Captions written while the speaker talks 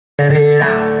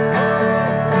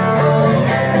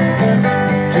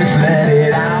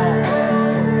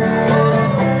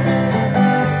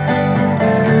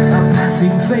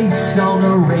face on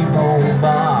a rainbow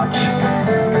march.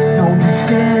 Don't be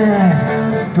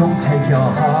scared, don't take your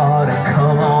heart and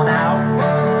come on out.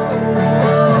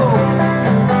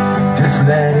 Just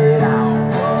let it out.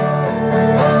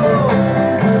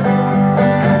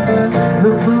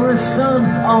 Look for a sun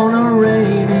on a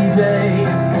rainy day.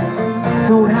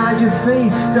 Don't hide your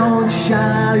face, don't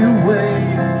shy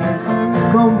away.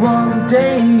 But one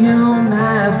day you'll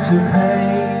have to pay.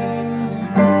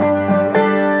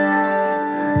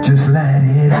 Just let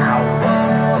it out.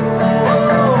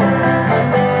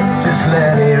 Just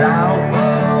let it out.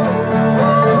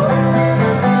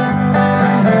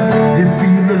 You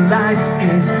feel the life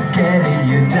is getting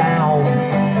you down.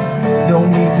 No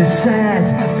need to sad,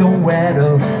 don't wear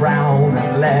a frown.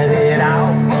 Let it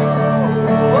out.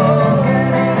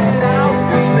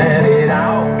 Just let it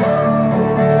out.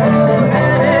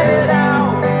 Let it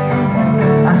out.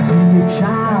 I see a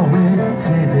child with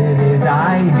tears in his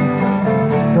eyes.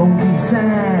 Don't be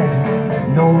sad,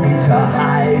 no need to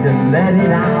hide, and let it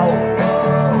out.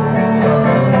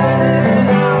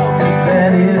 Just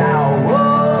let it out.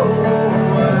 Whoa,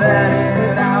 let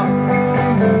it out.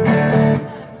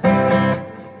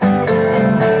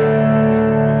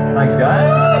 Thanks,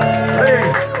 guys. Hey.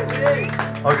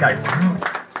 Okay.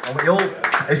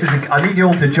 I need you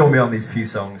all to join me on these few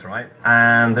songs, right?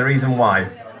 And the reason why.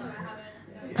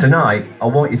 Tonight, I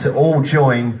want you to all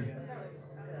join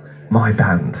my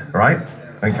band, right?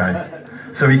 Okay.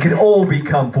 So you can all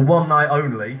become, for one night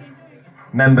only,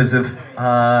 members of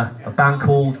a band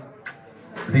called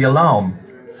The Alarm.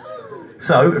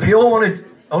 So if you all want to,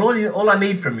 all I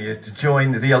need from you to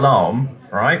join The Alarm,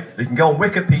 right? You can go on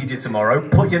Wikipedia tomorrow,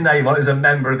 put your name on it as a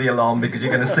member of The Alarm because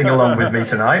you're going to sing along with me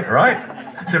tonight, right?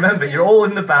 So remember, you're all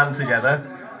in the band together,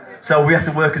 so we have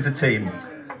to work as a team.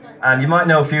 And you might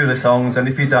know a few of the songs, and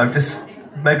if you don't, just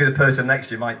maybe the person next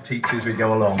to you might teach you as we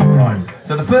go along. Right.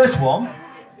 So the first one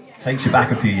takes you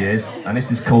back a few years, and this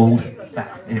is called...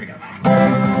 Here we go.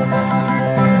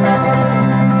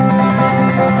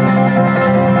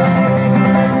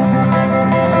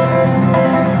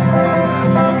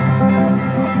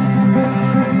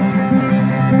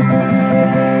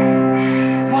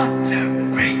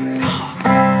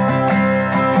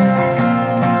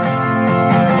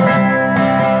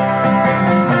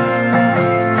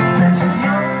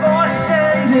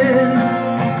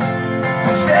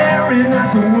 Staring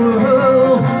at the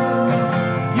world,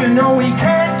 you know he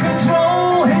can't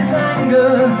control his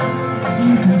anger.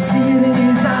 You can see it in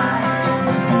his eyes.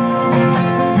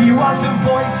 He was the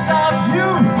voice of you.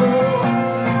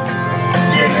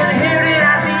 You can hear it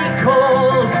as he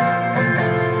calls,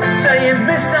 saying,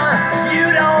 "Mister, you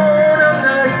don't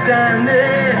understand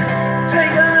it.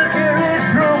 Take a look at it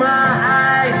through my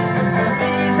eyes.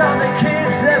 These are the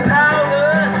kids, they're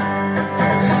powerless,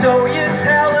 so you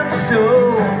tell them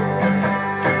so.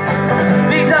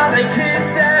 These are the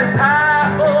kids, they're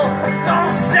powerful.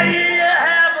 Don't say you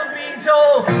haven't been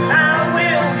told. And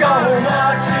we'll go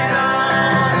marching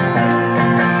on.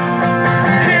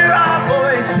 Hear our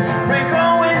voice, we're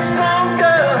growing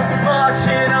stronger.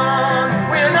 Marching on,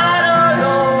 we're not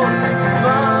alone.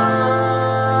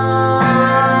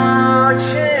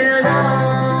 Marching on.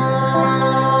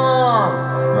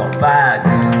 Not bad.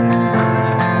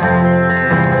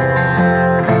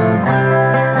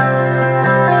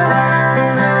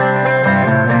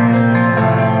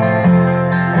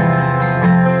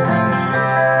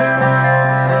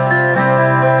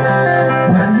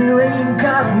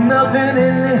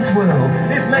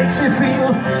 Makes you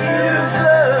feel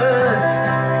useless.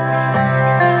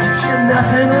 You're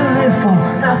nothing to live for,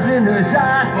 nothing to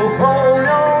die for. Oh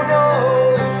no, no.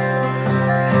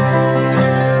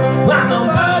 I'm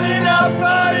burning up,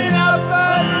 burning up,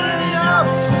 burning up.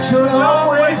 Such a long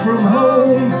way from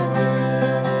home.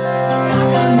 I've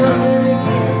got nothing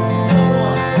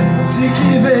to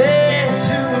give it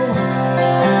to.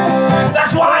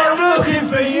 That's why I'm looking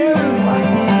for you.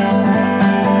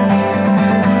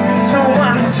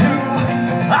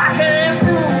 I can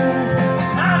prove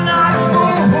I'm not a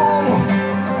fool.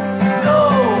 No,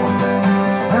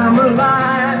 I'm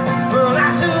alive, but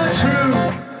that's the truth.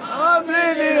 I'm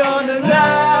living on the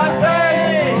life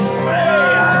page.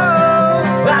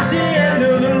 At the end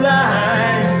of the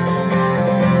line,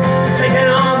 taking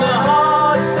on the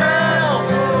hard cell,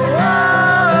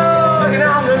 looking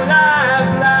on the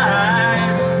lifeline,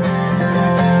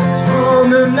 on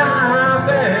the knife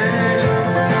edge.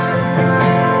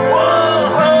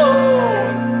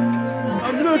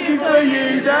 Looking for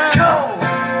you now. Go!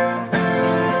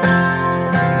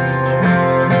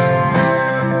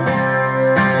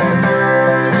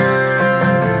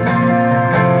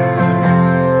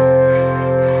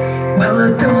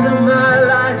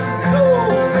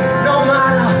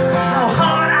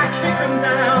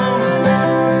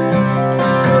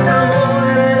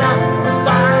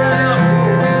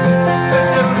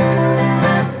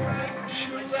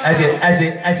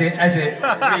 edit,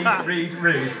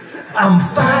 read. I'm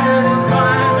fired and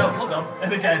fired up, hold on,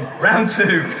 and again, round 2.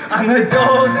 And the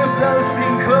doors of those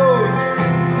seem closed,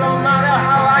 no matter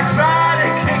how I try to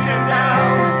kick them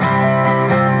down.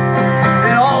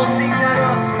 It all seems to add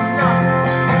up to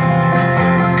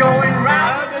nothing, going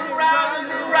round and round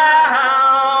and round.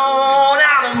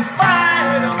 And I'm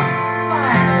fired up,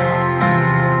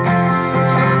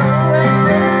 such a long way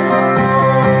from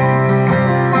home.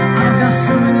 I've got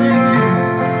something to give,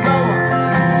 no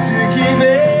one to give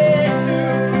it to.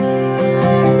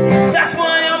 That's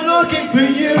why I'm looking for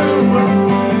you.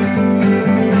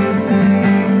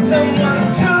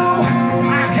 Someone to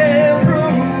I can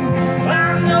prove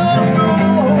I'm no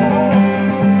fool.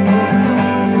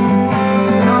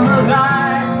 I'm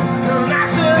alive, and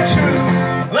that's the truth.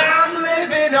 I'm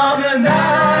living on the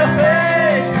knife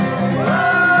edge.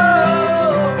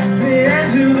 Oh, the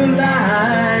end of the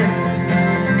line.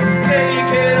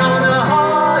 Taking on the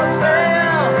hard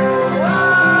sale. Oh,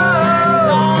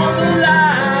 on the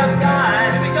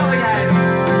lifeline. Here we go again.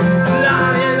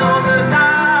 Lying on the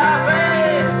knife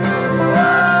edge. Oh,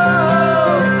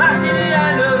 at the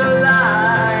end of the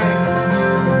line.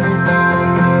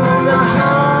 On the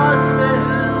hard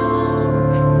sale.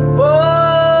 Oh,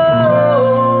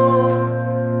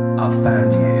 I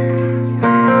found you.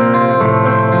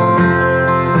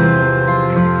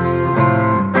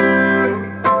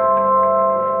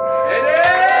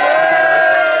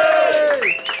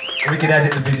 We can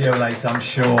edit the video later, I'm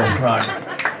sure. Right.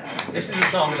 This is a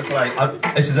song I'm going to play.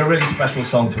 This is a really special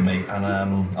song for me, and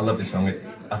I love this song.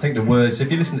 I think the words,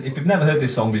 if you've never heard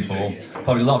this song before,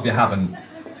 probably a lot of you haven't.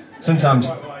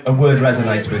 Sometimes a word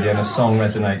resonates with you and a song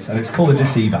resonates, and it's called The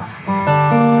Deceiver.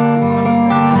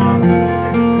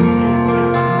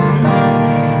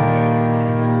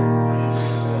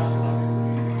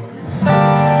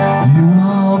 You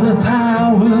are the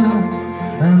power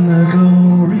and the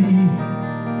glory.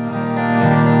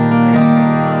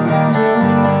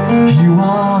 You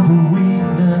are the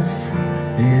weakness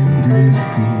in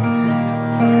defeat.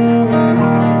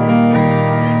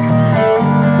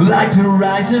 Like the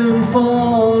rise and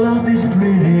fall of this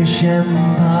British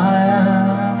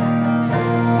Empire.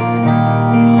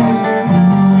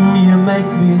 You make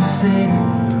me sing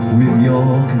with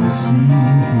your conceit.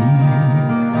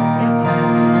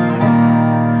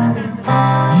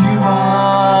 You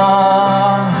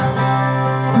are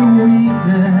the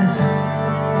weakness.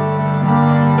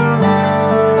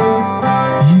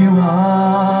 You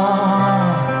are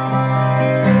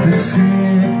the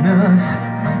sickness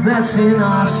that's in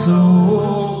our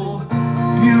soul.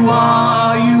 You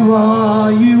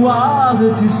are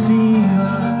the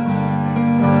deceiver.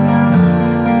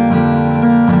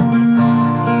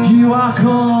 You are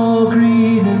cold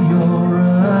green and you're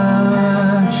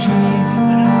a cheat.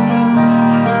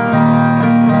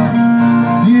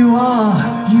 You are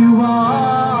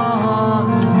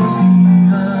the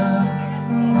deceiver.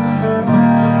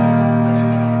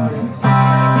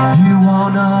 You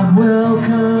are not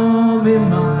welcome in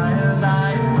my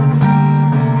life.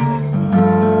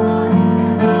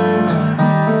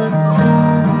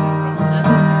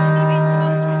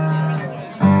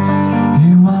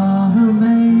 You are the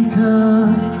maker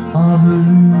of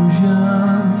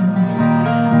illusions.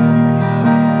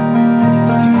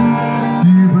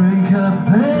 You break up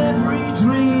every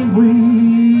dream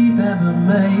we've ever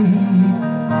made.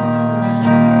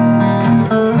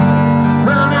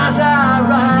 And as I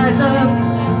rise up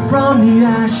from the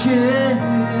ashes,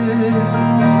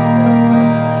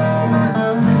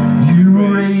 you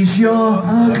raise your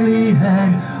ugly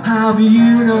head. Have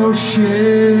you no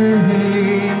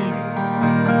shame?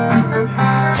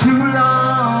 Too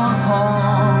long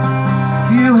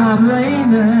you have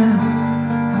lain there,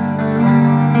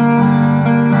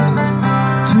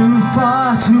 too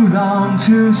far, too long,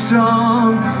 too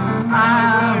strong.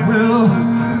 I will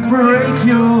break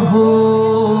your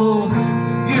hold.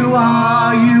 You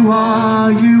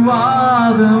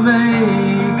are the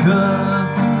maker.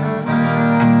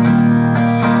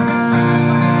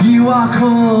 You are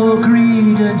cold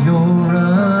greed and you're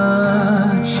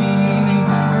a cheat.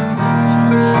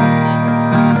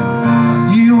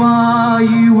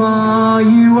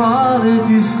 You are the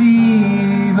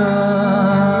deceiver.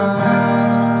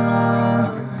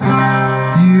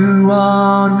 You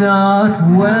are not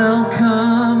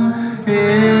welcome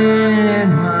in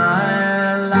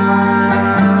my life.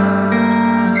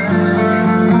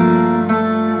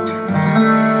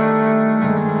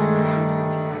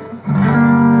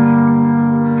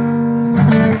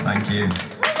 Thank you.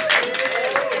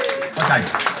 Okay.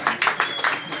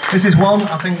 This is one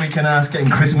I think we can ask getting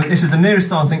Christmas. This is the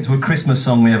nearest I think to a Christmas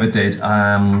song we ever did.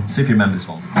 See if you remember this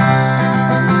one.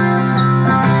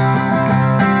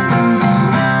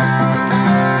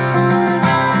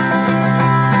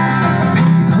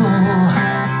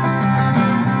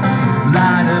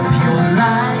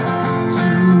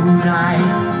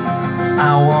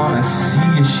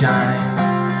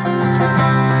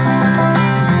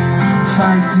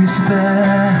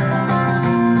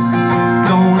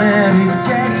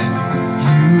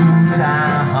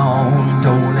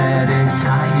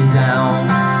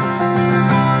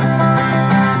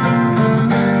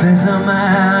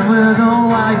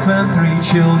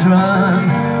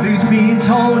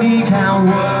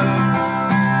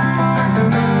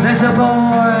 There's a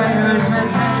boy who's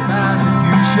missing by the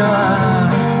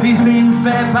future. He's been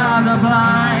fed by the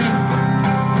blind.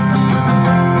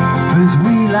 As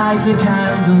we light the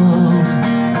candles,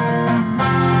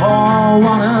 all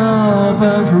wanna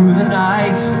burn through the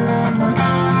night.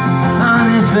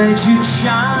 And if they should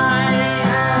shine,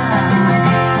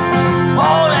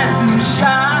 oh, let them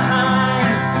shine.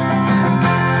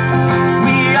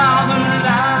 We are the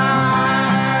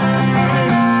light.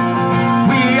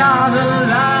 We are the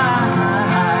light.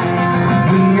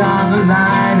 We are the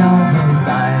light of the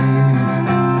light.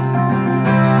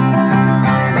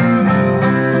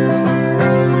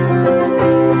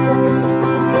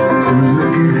 So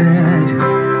look ahead,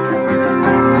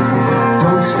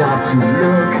 don't stop to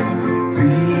look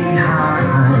behind.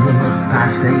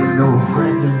 Past ain't no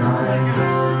friend of mine.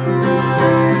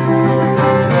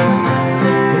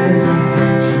 There's a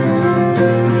future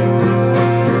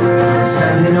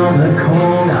standing on the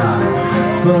corner,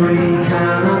 for he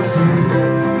cannot see.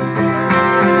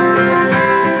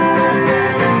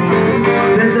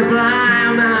 There's a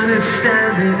blind man who's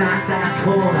standing at that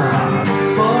corner,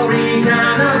 for he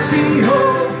cannot see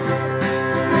hope.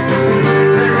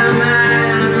 There's a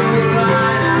man who'll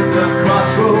ride at the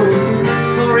crossroads,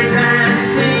 for he can't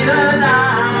see the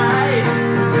light.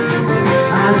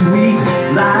 As we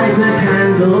light the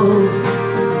candles,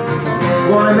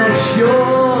 wanna make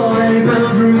sure they burn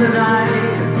through the night.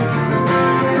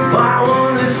 I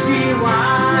wanna see why.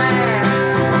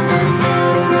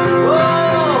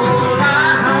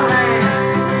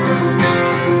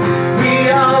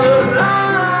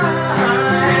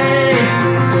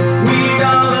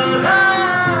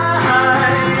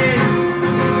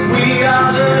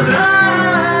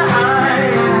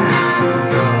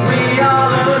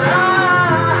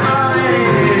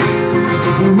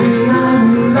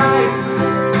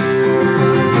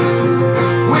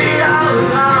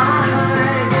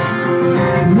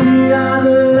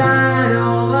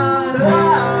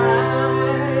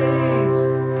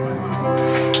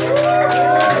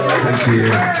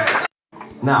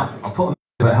 Now, I'll put a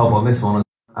bit of help on this one,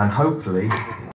 and hopefully